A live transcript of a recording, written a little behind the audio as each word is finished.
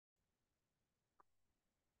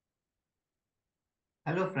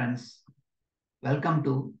Hello friends, welcome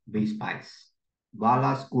to BSpice,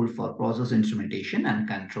 Bala School for Process Instrumentation and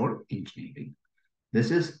Control Engineering. This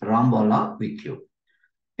is Ram Bala with you.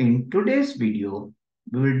 In today's video,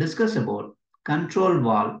 we will discuss about control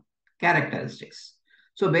valve characteristics.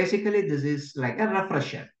 So basically this is like a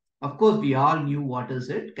refresher. Of course, we all knew what is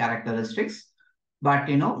it, characteristics, but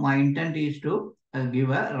my intent is to give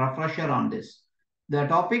a refresher on this. The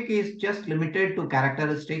topic is just limited to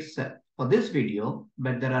characteristics for this video,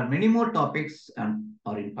 but there are many more topics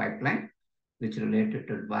are in pipeline, which related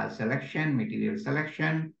to valve selection, material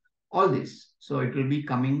selection, all this. So it will be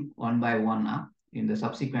coming one by one in the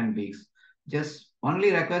subsequent weeks. Just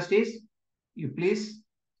only request is you please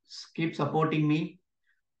keep supporting me.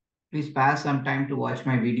 Please pass some time to watch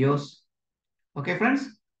my videos. Okay, friends?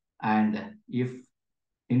 And if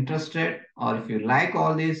interested or if you like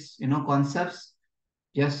all these concepts,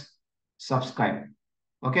 just subscribe.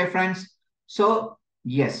 Okay, friends? So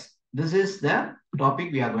yes, this is the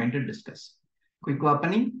topic we are going to discuss. Quick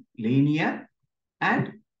opening, linear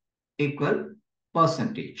and equal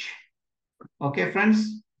percentage. Okay,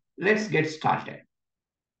 friends, let's get started.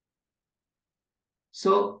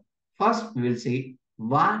 So first we will see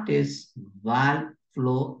what is valve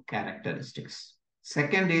flow characteristics.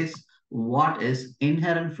 Second is what is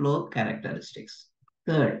inherent flow characteristics.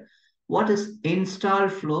 Third, what is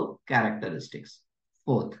installed flow characteristics.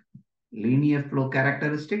 Fourth, linear flow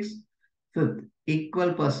characteristics. Fifth,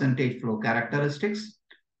 equal percentage flow characteristics.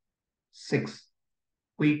 Sixth,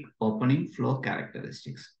 quick opening flow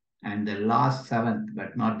characteristics. And the last seventh,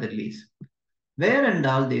 but not the least, where and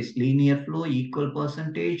all this linear flow, equal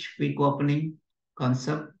percentage, quick opening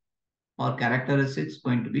concept or characteristics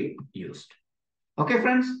going to be used. Okay,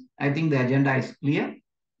 friends, I think the agenda is clear.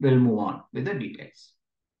 We'll move on with the details.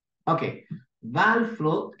 Okay, valve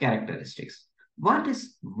flow characteristics. What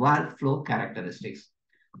is valve flow characteristics?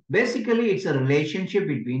 Basically, it's a relationship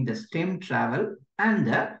between the stem travel and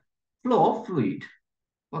the flow of fluid.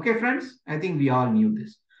 Okay, friends, I think we all knew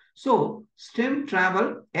this. So, stem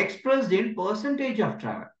travel expressed in percentage of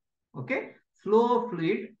travel. Okay, flow of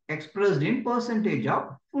fluid expressed in percentage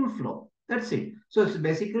of full flow. That's it. So, it's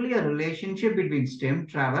basically a relationship between stem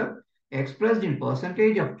travel expressed in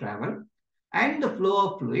percentage of travel and the flow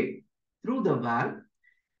of fluid through the valve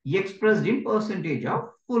expressed in percentage of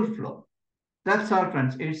full flow. That's all,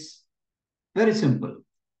 friends. It's very simple.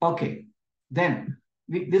 Okay, then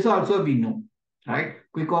this also we know, right?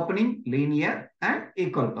 Quick opening, linear, and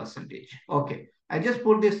equal percentage. Okay, I just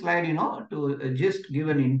put this slide, to just give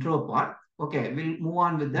an intro part. Okay, we'll move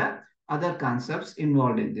on with the other concepts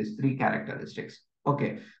involved in these three characteristics.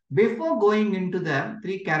 Okay, before going into the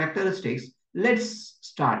three characteristics, let's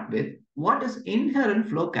start with what is inherent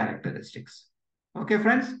flow characteristics. Okay,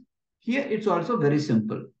 friends, here it's also very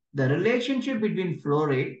simple. The relationship between flow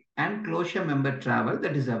rate and closure member travel,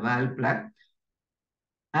 that is a valve plug,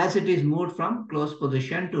 as it is moved from closed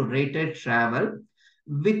position to rated travel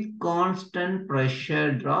with constant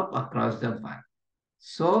pressure drop across the valve.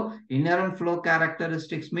 So inherent flow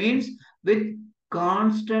characteristics means with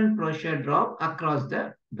constant pressure drop across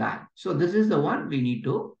the valve. So this is the one we need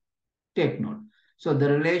to take note. So the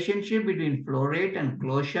relationship between flow rate and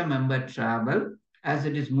closure member travel as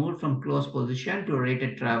it is moved from closed position to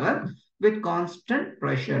rated travel with constant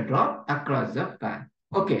pressure drop across the valve.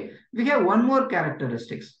 Okay, we have one more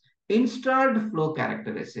characteristics. Installed flow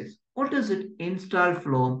characteristics. What is it? Installed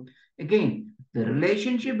flow. Again, the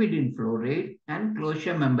relationship between flow rate and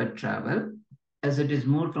closure member travel as it is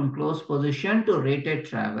moved from closed position to rated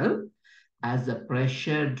travel as the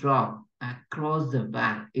pressure drop across the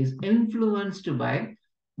valve is influenced by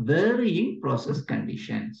varying process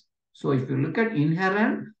conditions. So if you look at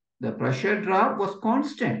inherent, the pressure drop was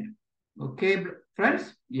constant. Okay,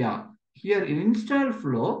 friends? Yeah. Here in installed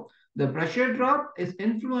flow, the pressure drop is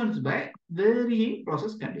influenced by varying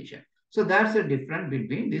process condition. So that's the difference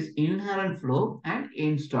between this inherent flow and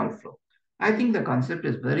installed flow. I think the concept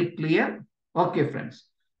is very clear. Okay, friends.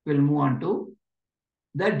 We'll move on to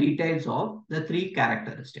the details of the three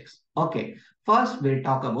characteristics. Okay, first we'll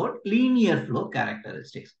talk about linear flow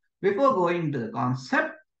characteristics. Before going to the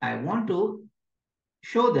concept, I want to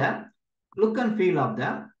show the look and feel of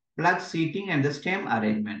the plug seating and the stem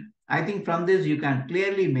arrangement. I think from this you can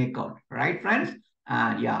clearly make out, right, friends?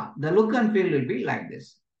 Yeah, the look and feel will be like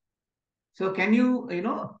this. So can you,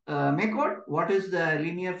 make out what is the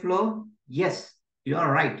linear flow? Yes, you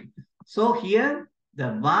are right. So here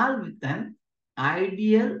the valve with an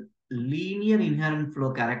ideal linear inherent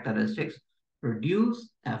flow characteristics produce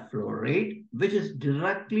a flow rate which is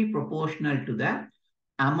directly proportional to the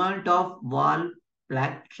amount of valve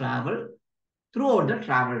plug travel throughout the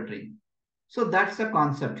travel ring. So that's the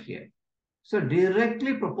concept here. So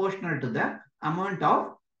directly proportional to the amount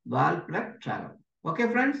of valve plug travel.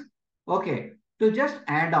 Okay, friends? Okay, to just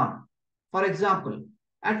add on. For example,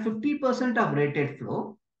 at 50% of rated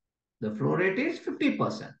flow, the flow rate is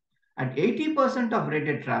 50%. At 80% of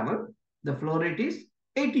rated travel, the flow rate is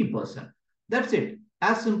 80%. That's it.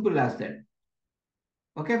 As simple as that.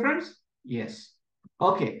 Okay, friends? Yes.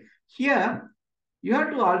 Okay. Here, you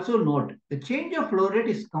have to also note the change of flow rate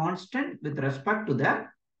is constant with respect to the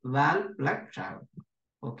valve plug travel.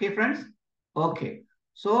 Okay, friends? Okay.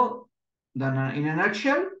 So, then in a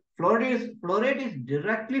nutshell, flow rate is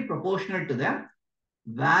directly proportional to the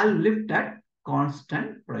valve lift at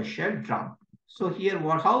constant pressure drop. So here,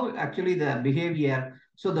 how actually the behavior?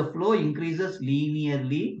 So the flow increases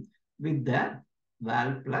linearly with the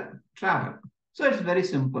valve plug travel. So it's very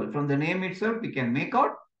simple. From the name itself, we can make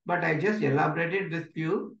out, but I just elaborated with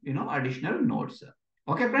few, additional notes.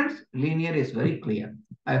 Okay, friends, linear is very clear.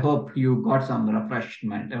 I hope you got some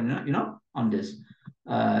refreshment, on this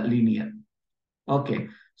linear. Okay.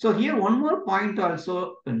 So here one more point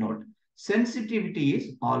also to note. Sensitivity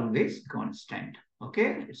is always constant.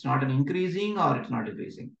 Okay. It's not an increasing or it's not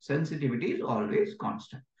decreasing. Sensitivity is always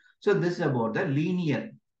constant. So this is about the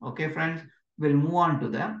linear. Okay, friends. We'll move on to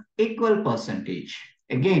the equal percentage.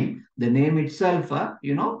 Again, the name itself,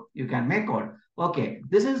 you can make out. Okay.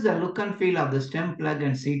 This is the look and feel of the stem plug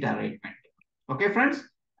and seat arrangement. Okay, friends.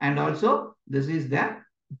 And also this is the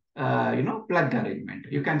plug arrangement.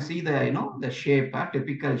 You can see the, the shape,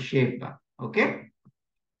 typical shape. Okay.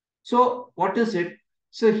 So what is it?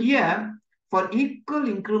 So here, for equal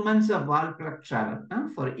increments of valve plug travel,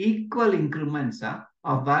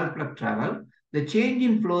 of valve plug travel, the change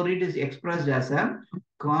in flow rate is expressed as a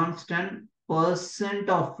constant percent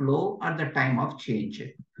of flow at the time of change.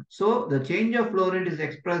 So the change of flow rate is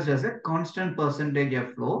expressed as a constant percentage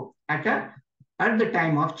of flow at the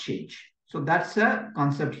time of change. So that's a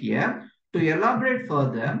concept here. To elaborate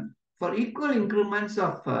further, for equal increments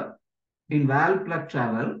of in valve plug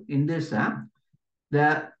travel, in this,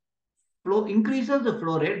 the flow increases the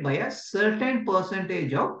flow rate by a certain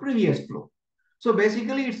percentage of previous flow. So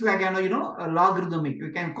basically, it's like a logarithmic.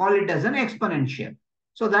 We can call it as an exponential.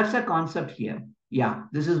 So that's a concept here. Yeah,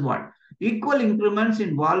 this is what equal increments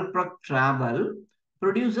in valve plug travel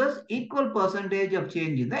produces equal percentage of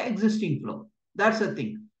change in the existing flow. That's the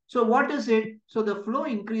thing. So what is it? So the flow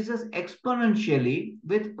increases exponentially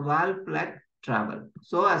with valve plug travel.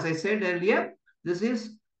 So as I said earlier, this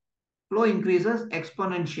is flow increases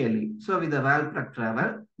exponentially. So with the valve plug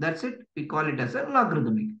travel, that's it. We call it as a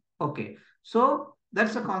logarithmic. Okay. So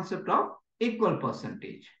that's the concept of equal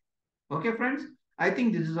percentage. Okay, friends. I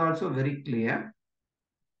think this is also very clear.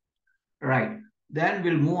 Right. Then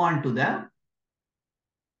we'll move on to the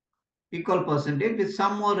equal percentage with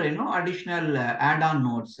some more, additional add-on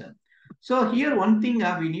notes. So here one thing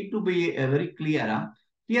we need to be very clear.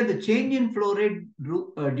 Here the change in flow rate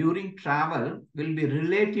during travel will be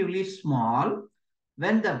relatively small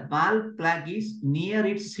when the valve plug is near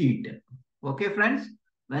its seat. Okay, friends?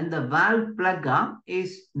 When the valve plug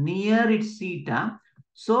is near its seat,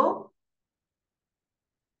 so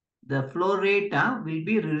the flow rate will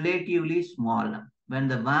be relatively small when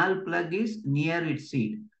the valve plug is near its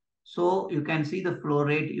seat. So you can see the flow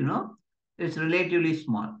rate, it's relatively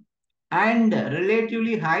small and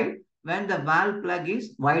relatively high when the valve plug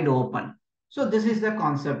is wide open. So this is the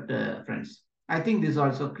concept, friends. I think this is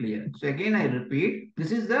also clear. So again, I repeat,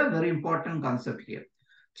 this is the very important concept here.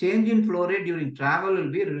 Change in flow rate during travel will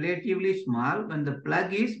be relatively small when the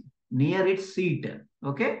plug is near its seat.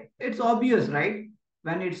 Okay, it's obvious, right?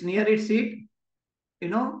 When it's near its seat,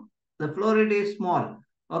 the flow rate is small.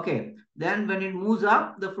 Okay, then when it moves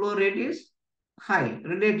up, the flow rate is high,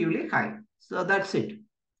 relatively high. So that's it.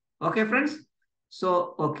 Okay, friends.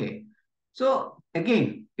 So, okay. So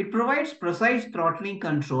again, it provides precise throttling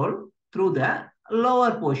control through the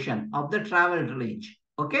lower portion of the travel range.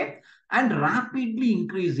 Okay, and rapidly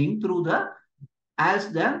increasing through the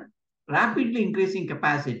as the rapidly increasing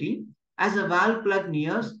capacity as a valve plug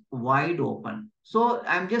nears wide open. So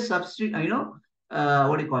I'm just what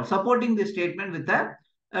do you call supporting this statement with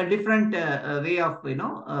a different way of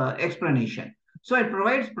explanation. So it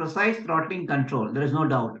provides precise throttling control. There is no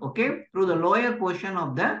doubt. Okay, through the lower portion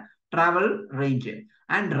of the travel range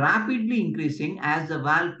and rapidly increasing as the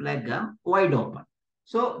valve plug wide open.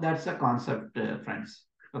 So that's the concept, friends.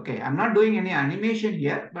 Okay, I'm not doing any animation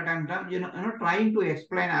here, but I'm trying to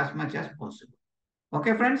explain as much as possible.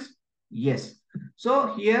 Okay, friends? Yes.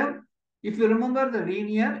 So here, if you remember the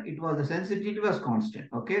linear, it was the sensitivity was constant.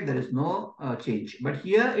 Okay, there is no change. But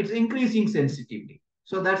here it's increasing sensitivity.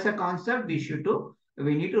 So that's a concept we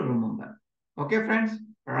need to remember. Okay, friends?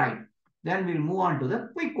 Right. Then we'll move on to the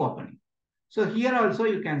quick opening. So here also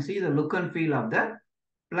you can see the look and feel of the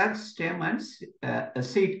plug, stem and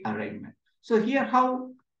seat arrangement. So here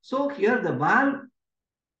how? So here the valve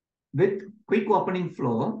with quick opening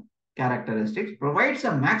flow characteristics provides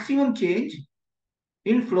a maximum change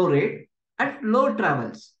in flow rate at low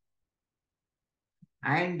travels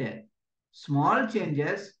and small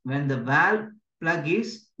changes when the valve plug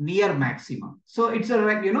is near maximum. So it's a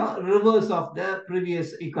reverse of the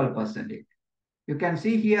previous equal percentage. You can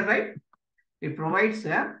see here, right? It provides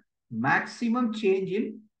a maximum change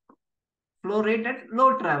in flow rate at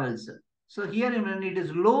low travels. So here when it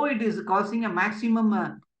is low, it is causing a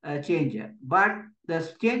maximum change. But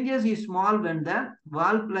the changes is small when the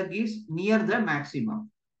valve plug is near the maximum.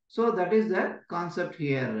 So that is the concept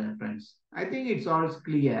here, friends. I think it's all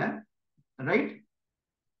clear, right?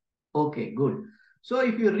 Okay, good. So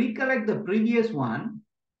if you recollect the previous one,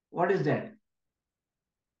 what is that?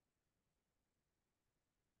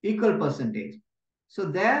 Equal percentage. So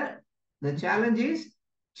there, the challenge is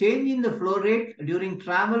change in the flow rate during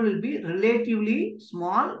travel will be relatively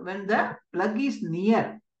small when the plug is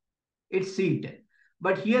near its seat.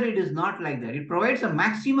 But here it is not like that. It provides a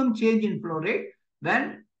maximum change in flow rate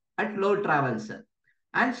when at low travels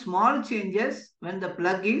and small changes when the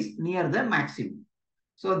plug is near the maximum.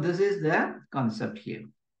 So this is the concept here.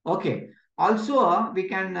 Okay. Also, we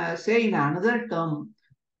can say in another term,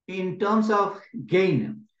 in terms of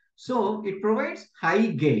gain. So it provides high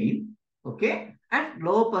gain, okay, at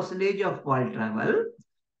low percentage of wall travel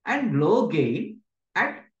and low gain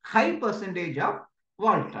at high percentage of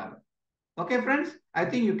wall travel. Okay, friends, I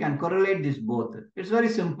think you can correlate this both. It's very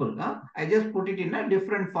simple. Huh? I just put it in a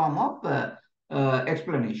different form of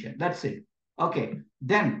explanation. That's it. Okay,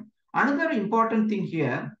 then another important thing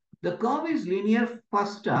here, the curve is linear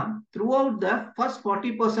first term throughout the first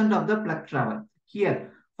 40% of the plug travel.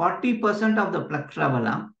 Here, 40% of the plug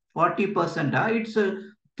travel, 40%, it's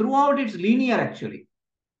throughout it's linear actually.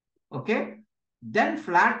 Okay, then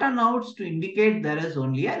flatten out to indicate there is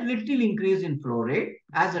only a little increase in flow rate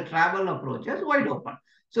as the travel approaches wide open.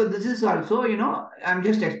 So this is also, I'm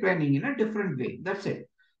just explaining in a different way. That's it.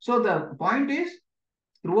 So the point is,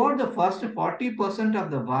 throughout the first 40%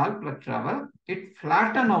 of the valve plug travel, it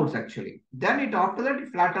flatten out actually. Then it after that it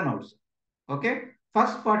flatten out. Okay,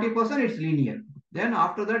 first 40% it's linear. Then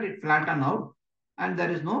after that it flatten out, and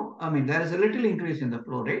there is no, there is a little increase in the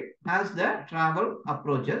flow rate as the travel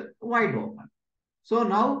approaches wide open. So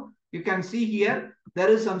now you can see here there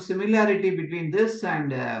is some similarity between this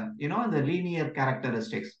and the linear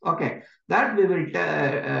characteristics. Okay, that we will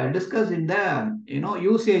discuss in the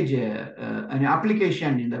usage and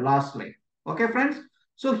application in the last slide. Okay, friends.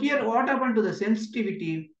 So here, what happened to the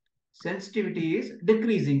sensitivity? Sensitivity is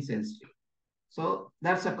decreasing sensitivity. So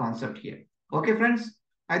that's a concept here. Okay, friends.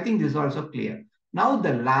 I think this is also clear. Now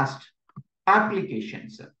the last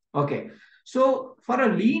applications. Okay. So for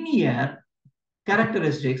a linear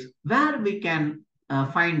characteristics where we can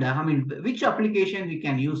find, which application we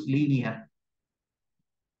can use linear.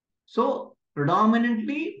 So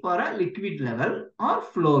predominantly for a liquid level or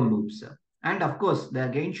flow loops. And of course, the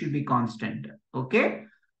gain should be constant. Okay.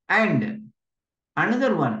 And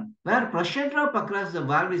another one where pressure drop across the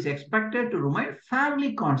valve is expected to remain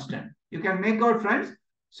fairly constant. You can make out, friends.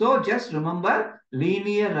 So just remember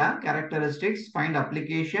linear characteristics find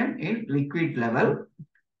application in liquid level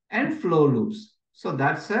and flow loops. So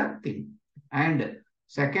that's a thing. And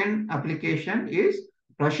second application is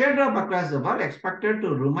pressure drop across the valve expected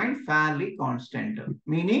to remain fairly constant,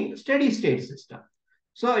 meaning steady state system.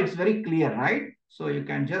 So it's very clear, right? So you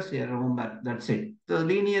can just remember that's it. The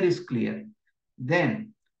linear is clear.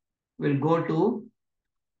 Then we'll go to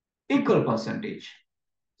equal percentage.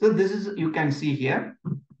 So this is, you can see here,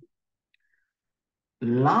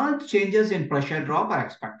 large changes in pressure drop are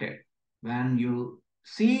expected. When you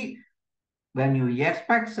see When you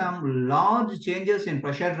expect some large changes in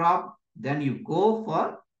pressure drop, then you go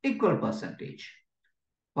for equal percentage.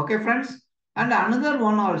 Okay, friends? And another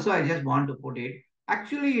one also I just want to put it.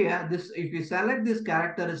 Actually, this if you select this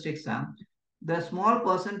characteristics, the small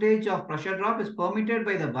percentage of pressure drop is permitted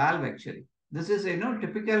by the valve actually. This is,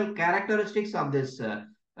 typical characteristics of this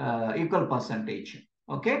equal percentage.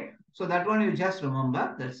 Okay, so that one you just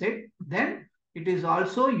remember. That's it. Then it is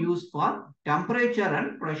also used for temperature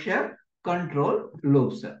and pressure control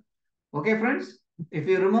loops. Okay, friends. If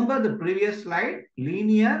you remember the previous slide,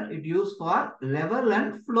 linear, it used for level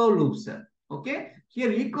and flow loops. Okay,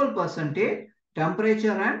 here equal percentage,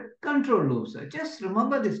 temperature and control loops. Just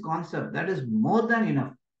remember this concept. That is more than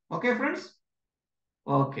enough. Okay, friends.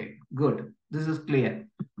 Okay, good. This is clear.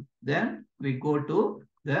 Then we go to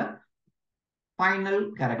the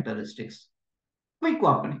final characteristics. Quick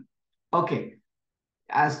opening. Okay,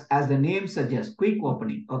 as the name suggests, quick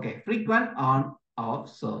opening. Okay, frequent on off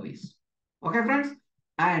service. Okay, friends.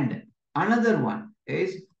 And another one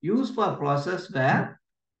is used for process where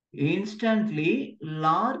instantly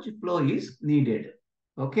large flow is needed.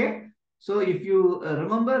 Okay, so if you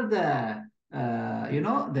remember the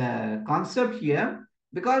the concept here,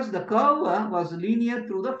 because the curve was linear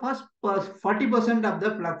through the first 40% of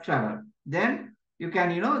the flux travel, then you can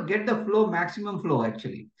get the flow, maximum flow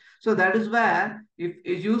actually. So that is where if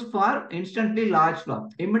is used for instantly large flow,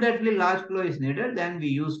 immediately large flow is needed, then we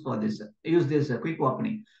use this quick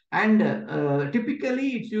opening. And typically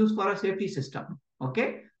it's used for a safety system. Okay,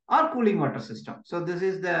 or cooling water system. So this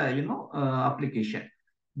is the application.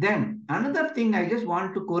 Then another thing, I just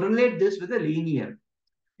want to correlate this with a linear.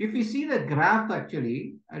 If you see the graph,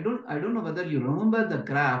 actually, I don't know whether you remember the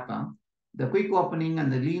graph, the quick opening and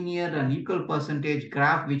the linear and equal percentage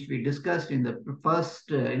graph, which we discussed in the first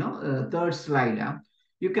third slide.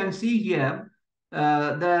 You can see here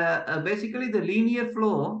the basically the linear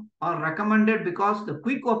flow are recommended because the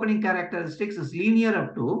quick opening characteristics is linear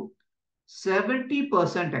up to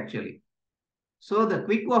 70% actually. So the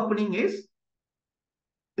quick opening is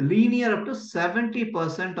linear up to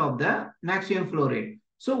 70% of the maximum flow rate.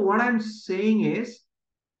 So what I'm saying is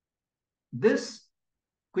this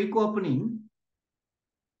quick opening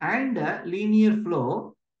and linear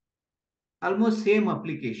flow almost same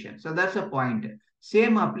application. So that's a point.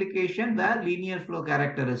 Same application where linear flow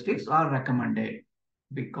characteristics are recommended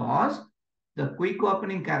because the quick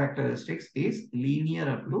opening characteristics is linear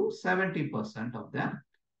up to 70% of the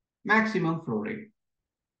maximum flow rate.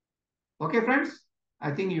 Okay, friends,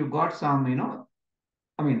 I think you got some,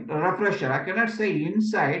 a refresher. I cannot say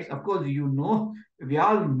insights. Of course, we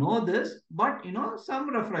all know this, but, some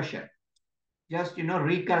refresher. Just,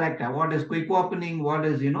 recollect what is quick opening, what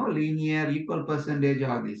is, linear, equal percentage,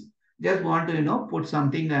 all this. Just want to, put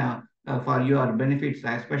something for your benefits,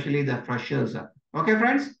 especially the freshers. Okay,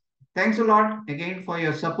 friends, thanks a lot again for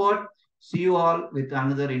your support. See you all with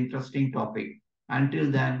another interesting topic.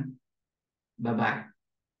 Until then, bye-bye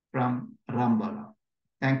from Rambala.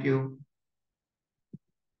 Thank you.